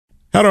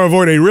How to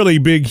avoid a really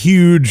big,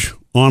 huge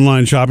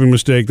online shopping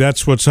mistake.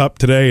 That's what's up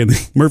today in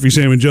the Murphy,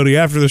 Sam, and Jody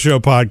After the Show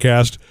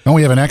podcast. Don't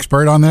we have an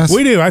expert on this?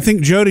 We do. I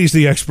think Jody's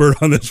the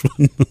expert on this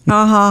one.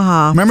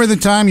 Remember the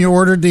time you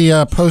ordered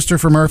the poster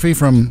for Murphy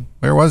from,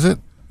 where was it?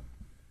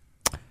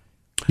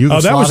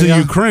 Oh, that was the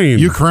Ukraine.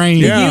 Ukraine.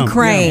 Yeah.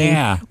 Ukraine.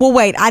 Yeah. Well,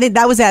 wait,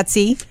 that was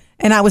Etsy.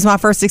 And that was my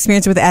first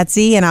experience with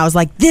Etsy. And I was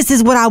like, this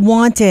is what I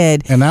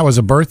wanted. And that was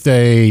a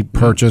birthday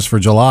purchase for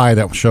July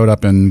that showed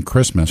up in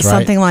Christmas, right?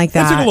 Something like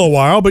that. That took a little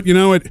while, but you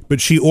know what?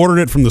 But she ordered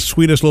it from the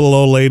sweetest little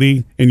old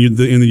lady in the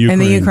Ukraine. In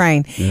the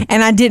Ukraine. Yeah.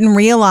 And I didn't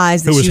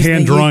realize that Who was she was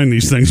hand drawing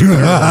these things.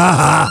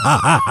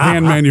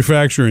 Hand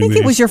manufacturing I think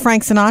these. it was your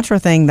Frank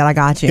Sinatra thing that I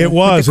got you. It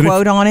was. With the And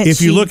quote on it.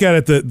 If you look at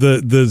it,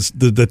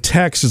 the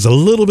text is a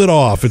little bit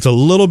off. It's a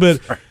little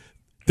bit.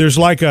 There's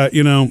like a,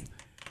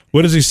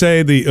 what does he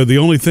say? The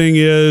only thing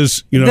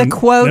is, the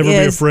quote never is,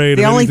 be afraid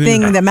the of only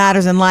anything. thing that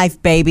matters in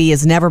life, baby,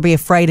 is never be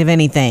afraid of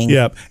anything.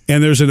 Yep.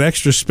 And there's an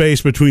extra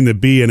space between the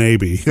B and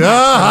AB. But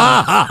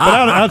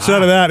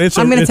outside of that,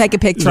 I'm going to take a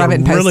picture of it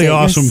and post really it.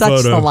 awesome You're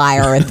such photo. the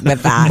liar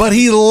with that. But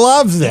he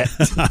loves it.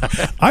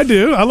 I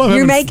do. I love You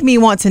having make me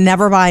want to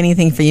never buy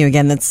anything for you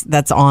again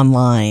that's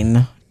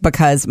online.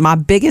 Because my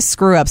biggest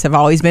screw ups have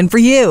always been for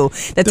you.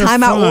 The They're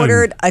time fun. I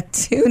ordered a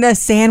tuna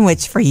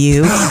sandwich for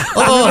you.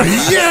 Oh,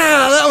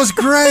 yeah, that was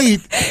great.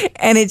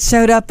 And it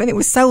showed up and it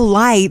was so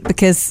light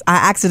because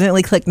I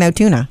accidentally clicked no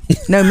tuna,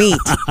 no meat.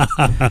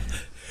 But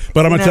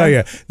I'm going to tell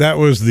you, that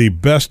was the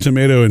best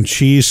tomato and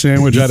cheese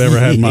sandwich I'd ever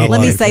had in my life.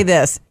 Let me say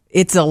this.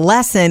 It's a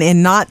lesson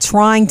in not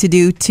trying to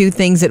do two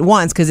things at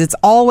once, because it's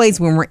always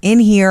when we're in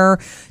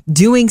here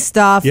doing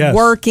stuff, Yes.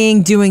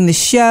 working, doing the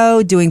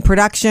show, doing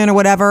production or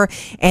whatever,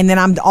 and then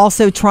I'm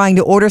also trying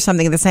to order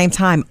something at the same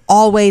time.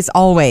 Always,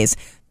 always.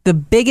 The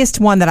biggest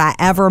one that I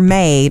ever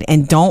made,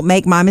 and don't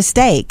make my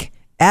mistake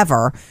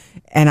ever,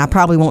 and I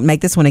probably won't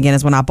make this one again,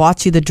 is when I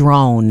bought you the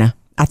drone.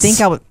 I think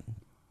I would...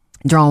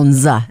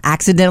 Drones.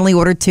 Accidentally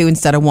ordered 2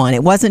 instead of 1.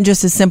 It wasn't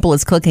just as simple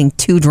as clicking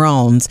 2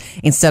 drones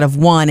instead of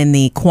 1 in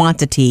the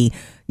quantity,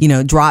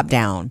 drop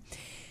down.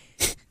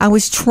 I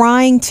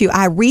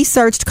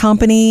researched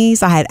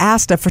companies. I had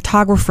asked a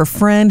photographer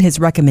friend his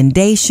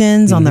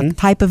recommendations on the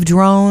type of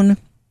drone.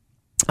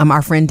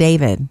 Our friend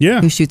David,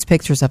 who shoots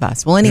pictures of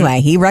us. Well,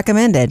 anyway, he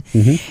recommended.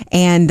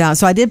 And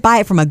so I did buy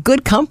it from a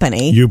good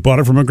company. You bought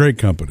it from a great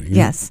company.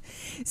 Yes.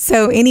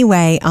 So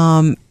anyway,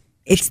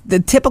 it's the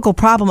typical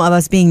problem of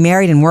us being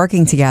married and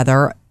working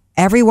together.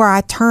 Everywhere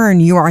I turn,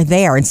 you are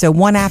there. And so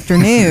one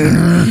afternoon,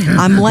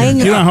 I'm laying...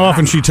 Do you know how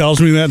often she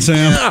tells me that,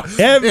 Sam?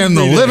 In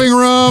the living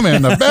room,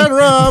 in the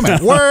bedroom,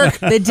 at work.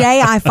 The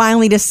day I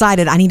finally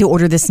decided I need to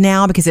order this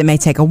now because it may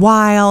take a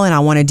while and I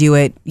want to do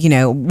it,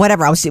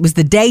 whatever. It was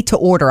the day to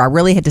order. I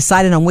really had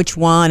decided on which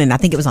one, and I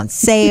think it was on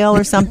sale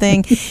or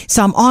something.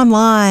 So I'm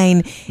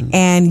online,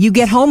 and you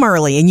get home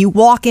early, and you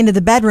walk into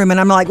the bedroom, and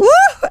I'm like, woo,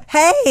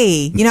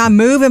 hey. I'm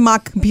moving my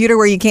computer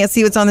where you can't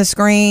see what's on the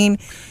screen.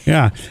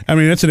 Yeah. I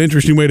mean, that's an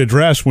interesting way to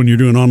dress when you're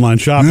doing online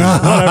shopping.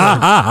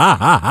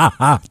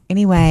 Whatever.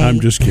 Anyway. I'm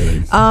just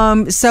kidding.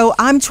 So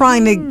I'm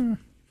trying to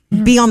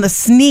be on the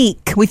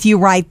sneak with you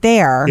right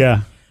there.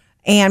 Yeah.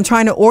 And I'm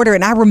trying to order it.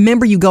 And I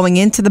remember you going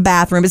into the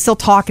bathroom, but still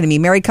talking to me.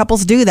 Married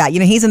couples do that.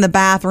 He's in the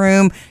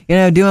bathroom,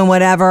 doing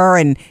whatever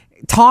and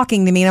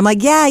talking to me. And I'm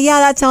like, yeah,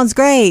 that sounds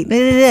great.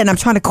 And I'm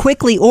trying to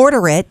quickly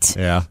order it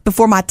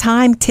before my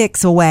time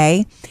ticks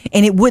away.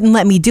 And it wouldn't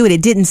let me do it.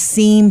 It didn't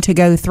seem to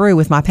go through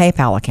with my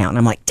PayPal account. And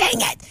I'm like, dang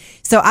it.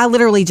 So I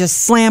literally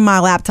just slammed my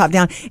laptop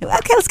down. Okay,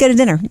 let's go to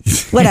dinner.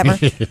 Whatever.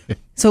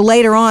 So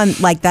later on,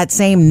 like that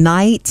same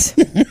night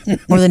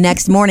or the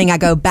next morning, I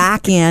go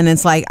back in and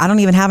it's like, I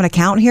don't even have an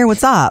account here.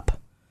 What's up?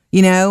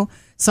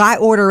 So I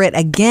order it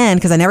again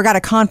because I never got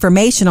a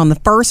confirmation on the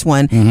first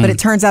one. But it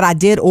turns out I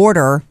did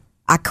order.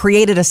 I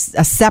created a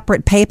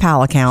separate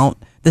PayPal account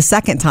the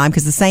second time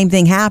because the same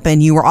thing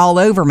happened. You were all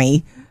over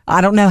me. I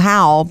don't know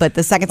how, but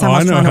the second time I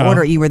was trying to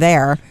order it, you were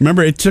there.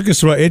 Remember, it took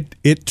us.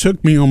 It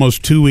took me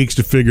almost 2 weeks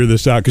to figure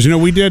this out because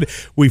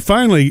we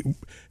finally.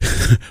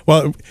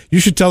 Well, you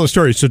should tell the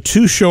story. So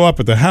 2 show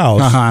up at the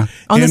house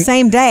on the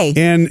same day,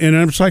 and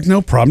I was like,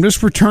 no problem,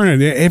 just return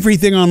it.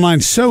 Everything online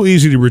so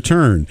easy to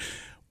return.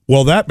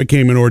 Well, that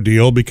became an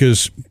ordeal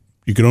because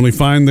you could only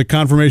find the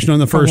confirmation on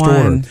the first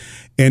order,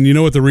 and you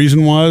know what the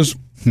reason was.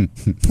 And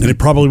it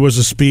probably was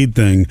a speed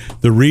thing.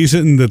 The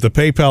reason that the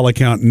PayPal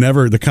account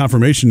the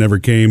confirmation never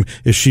came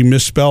is she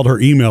misspelled her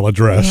email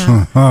address.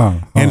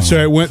 Yeah. And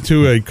so I went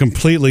to a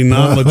completely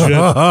non-legit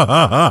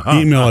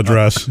email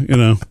address,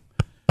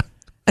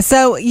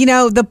 So,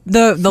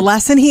 the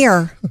lesson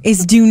here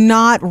is do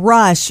not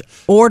rush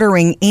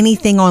ordering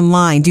anything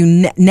online.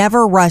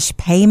 Never rush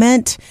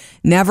payment,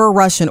 never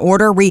rush an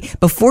order.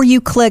 Before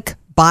you click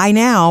buy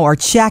now or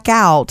check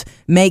out,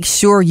 make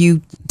sure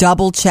you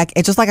double check.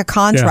 It's just like a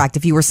contract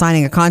if you were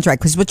signing a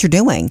contract, because what you're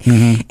doing.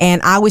 Mm-hmm.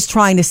 And I was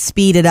trying to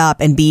speed it up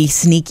and be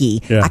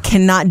sneaky. Yeah. I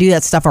cannot do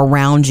that stuff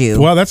around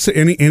you. Well, that's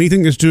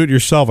anything that's do it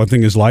yourself, I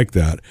think, is like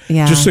that.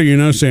 Yeah. Just so you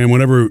know, Sam,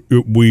 whenever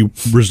we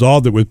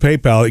resolved it with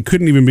PayPal, it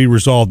couldn't even be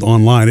resolved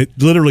online. It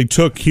literally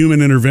took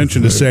human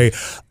intervention to say,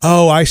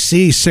 oh, I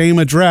see, same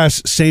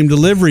address, same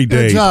delivery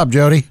date. Good job,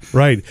 Jody.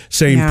 Right.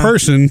 Same Yeah.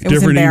 person, It was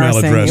different email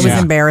embarrassing. address. It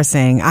was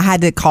embarrassing. I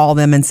had to call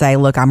them and say,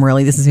 look,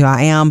 this is who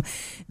I am.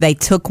 They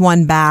took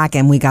one back,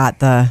 and we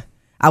got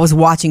I was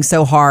watching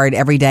so hard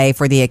every day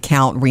for the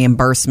account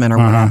reimbursement or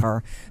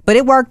whatever. But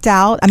it worked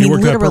out. I mean,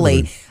 worked out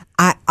literally,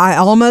 perfectly. I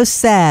almost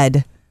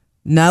said,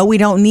 no, we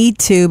don't need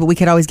to, but we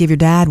could always give your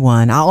dad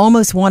one. I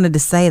almost wanted to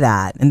say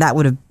that,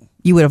 and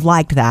you would have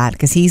liked that,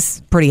 because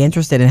he's pretty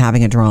interested in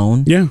having a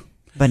drone. Yeah.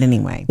 But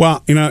anyway.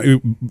 Well,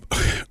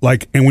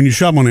 and when you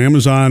shop on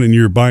Amazon and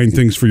you're buying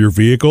things for your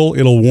vehicle,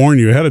 it'll warn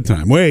you ahead of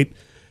time. Wait,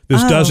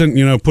 this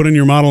doesn't, put in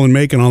your model and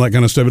make and all that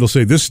kind of stuff. It'll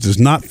say, this does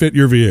not fit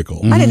your vehicle.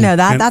 I didn't know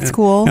that. That's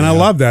cool. And I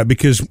love that,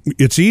 because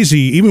it's easy,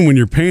 even when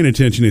you're paying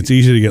attention, it's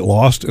easy to get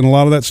lost in a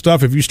lot of that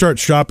stuff. If you start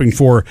shopping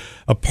for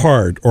a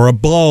part or a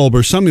bulb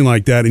or something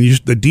like that, and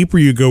the deeper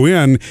you go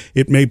in,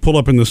 it may pull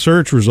up in the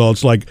search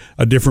results like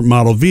a different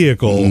model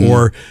vehicle,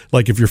 or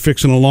like if you're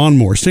fixing a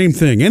lawnmower, same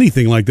thing,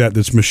 anything like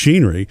that's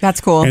machinery.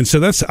 That's cool. And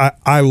so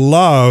I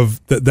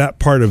love that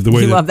part of the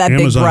way You love that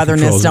big Amazon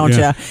brotherness, controls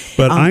it. don't you?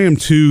 But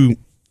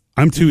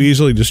I'm too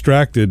easily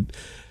distracted,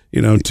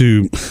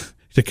 to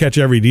catch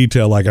every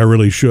detail like I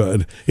really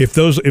should. If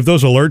those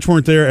alerts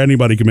weren't there,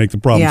 anybody can make the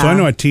problem. So Yeah. I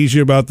know I tease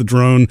you about the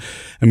drone.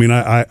 I mean,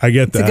 I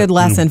get that. It's a good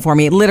lesson for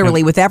me.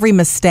 Literally, with every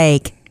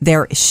mistake,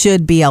 there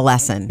should be a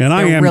lesson. And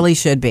there really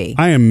should be.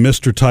 I am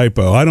Mr.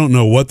 Typo. I don't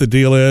know what the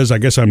deal is. I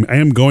guess I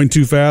am going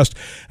too fast.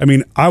 I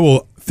mean, I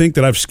will think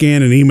that I've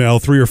scanned an email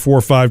 3 or 4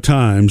 or 5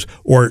 times,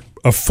 or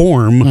a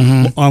form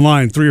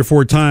online 3 or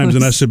 4 times,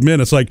 and I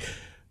submit. It's like,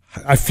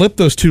 I flipped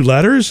those 2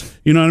 letters.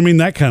 You know what I mean?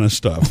 That kind of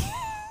stuff.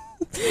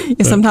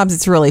 Sometimes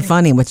it's really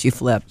funny what you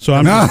flip. So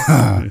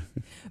I'm.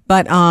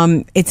 But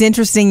it's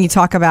interesting you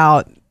talk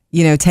about,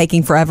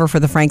 taking forever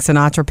for the Frank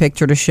Sinatra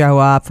picture to show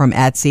up from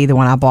Etsy, the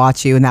one I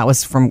bought you, and that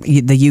was from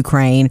the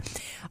Ukraine.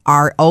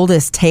 Our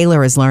oldest,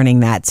 Taylor, is learning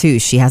that too.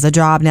 She has a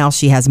job now,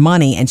 she has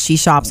money, and she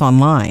shops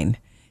online.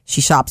 She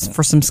shops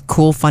for some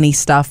cool, funny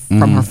stuff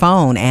from her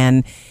phone,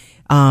 and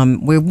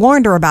we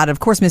warned her about it.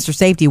 Of course, Mr.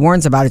 Safety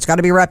warns about it. It's got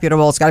to be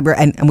reputable. It's got to be,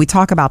 and we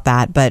talk about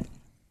that. But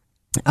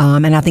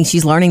and I think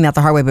she's learning that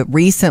the hard way. But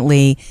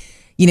recently,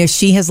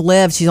 she has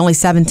lived. She's only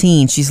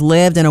 17. She's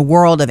lived in a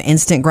world of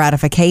instant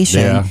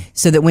gratification.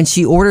 So that when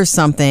she orders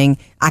something,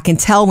 I can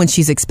tell when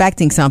she's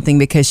expecting something,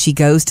 because she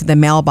goes to the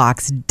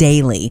mailbox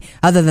daily.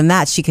 Other than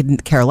that, she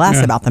could care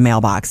less about the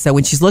mailbox. So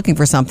when she's looking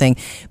for something,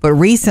 but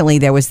recently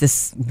there was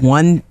this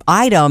one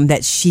item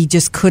that she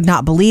just could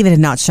not believe it had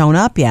not shown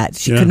up yet.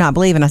 She could not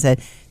believe, and I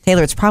said,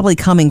 Taylor, it's probably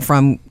coming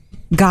from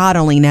God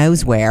only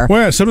knows where.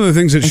 Well, some of the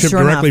things that ship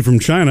directly from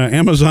China,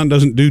 Amazon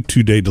doesn't do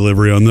 2-day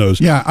delivery on those.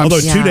 Yeah, although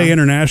 2-day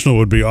international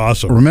would be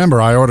awesome.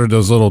 Remember, I ordered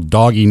those little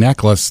doggy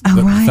necklace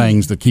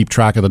things that keep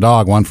track of the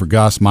dog. One for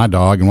Gus, my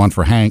dog, and one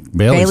for Hank,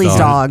 Bailey's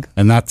dog.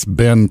 And that's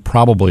been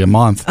probably a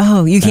month.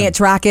 Oh, you can't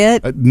track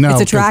it? No,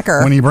 it's a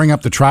tracker. When you bring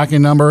up the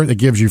tracking number, it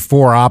gives you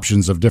 4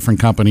 options of different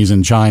companies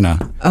in China.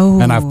 Oh,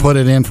 and I've put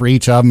it in for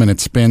each of them, and it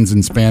spins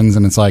and spins,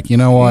 and it's like, you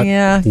know what?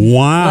 Yeah.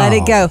 Wow. Let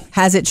it go.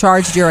 Has it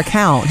charged your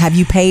account? Have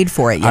you paid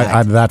for it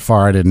yet? That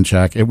far I didn't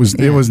check. It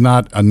was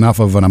not enough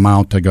of an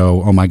amount to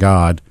go, oh my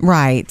God.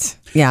 Right.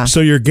 Yeah. So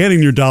you're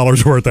getting your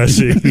dollar's worth, I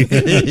see.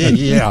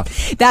 Yeah.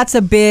 That's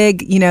a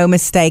big,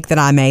 mistake that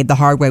I made the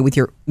hard way with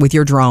your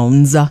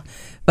drones.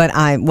 But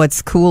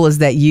what's cool is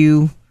that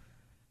you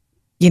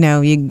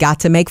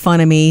got to make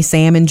fun of me.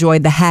 Sam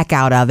enjoyed the heck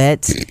out of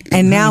it.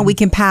 And now we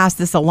can pass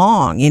this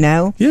along,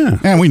 Yeah.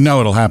 And we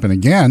know it'll happen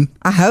again.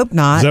 I hope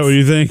not. Is that what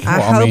you think?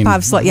 I hope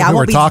I've slept. Yeah,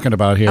 we're talking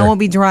about here. I won't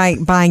be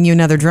buying you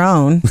another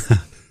drone.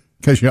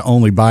 Because you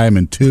only buy them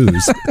in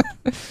 2s.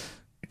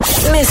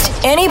 Missed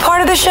any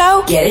part of the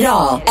show? Get it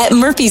all at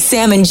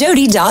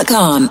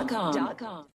murphysamandjody.com.